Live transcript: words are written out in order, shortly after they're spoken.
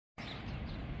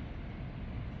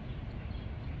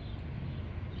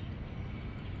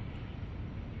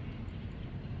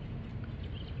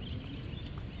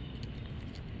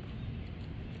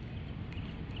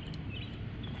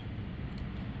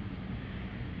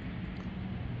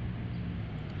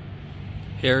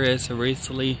Here is a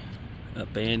recently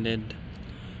abandoned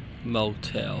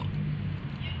motel.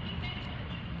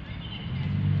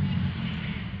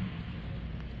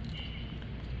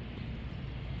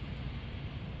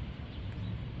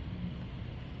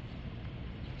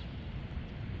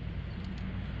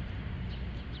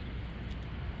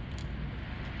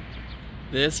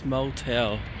 This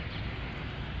motel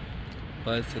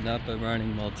was an up and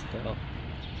running motel.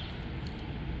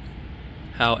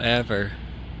 However,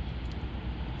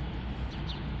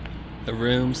 the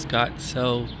rooms got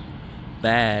so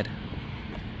bad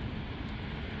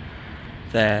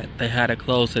that they had to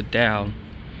close it down.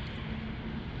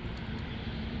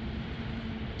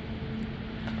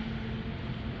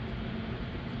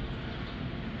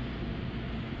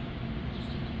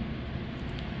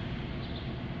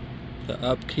 The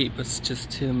upkeep was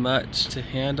just too much to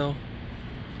handle.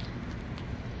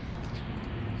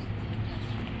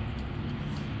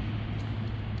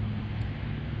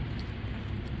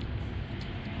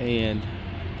 And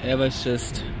it was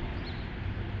just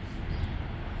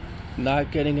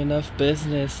not getting enough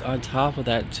business on top of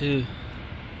that too.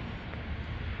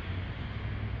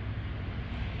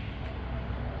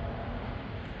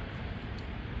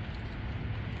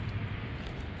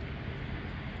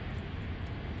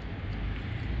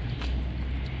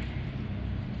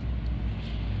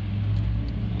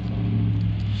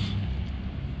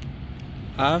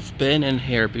 I've been in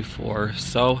here before,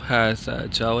 so has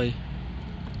Joey.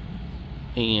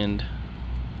 And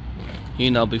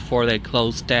you know, before they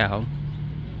closed down,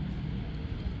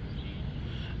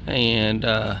 and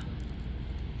the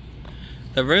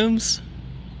rooms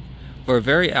were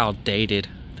very outdated.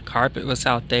 The carpet was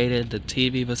outdated, the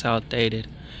TV was outdated,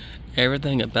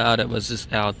 everything about it was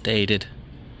just outdated.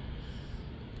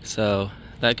 So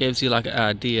that gives you like an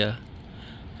idea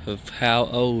of how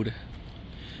old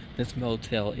this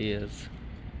motel is.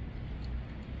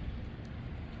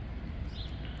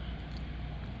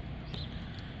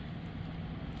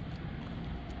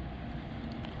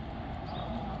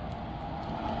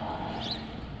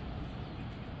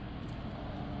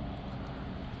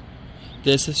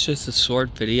 This is just a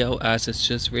short video as it's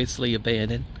just recently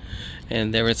abandoned,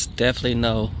 and there is definitely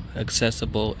no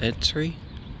accessible entry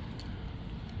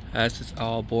as it's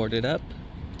all boarded up.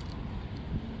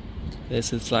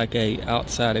 This is like a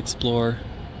outside explorer.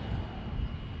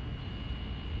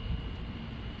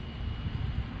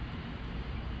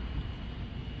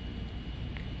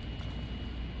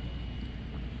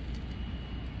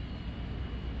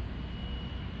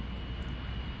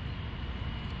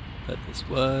 But this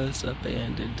was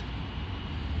abandoned.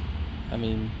 I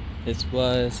mean, this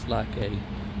was like a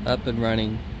up and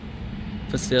running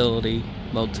facility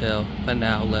motel, but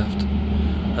now left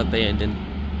abandoned.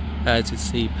 As you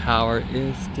see, power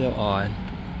is still on.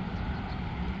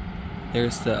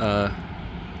 There's the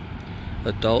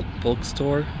adult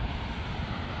bookstore.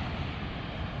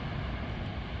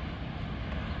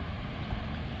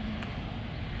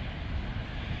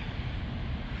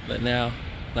 But now,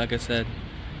 like I said,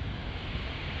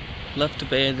 left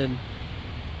abandoned,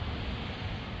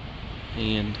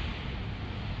 and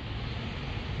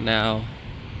now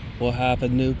we'll have a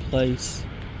new place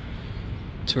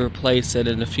to replace it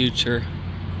in the future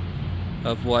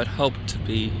of what hoped to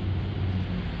be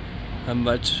a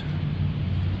much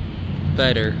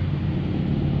better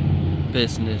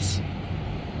business.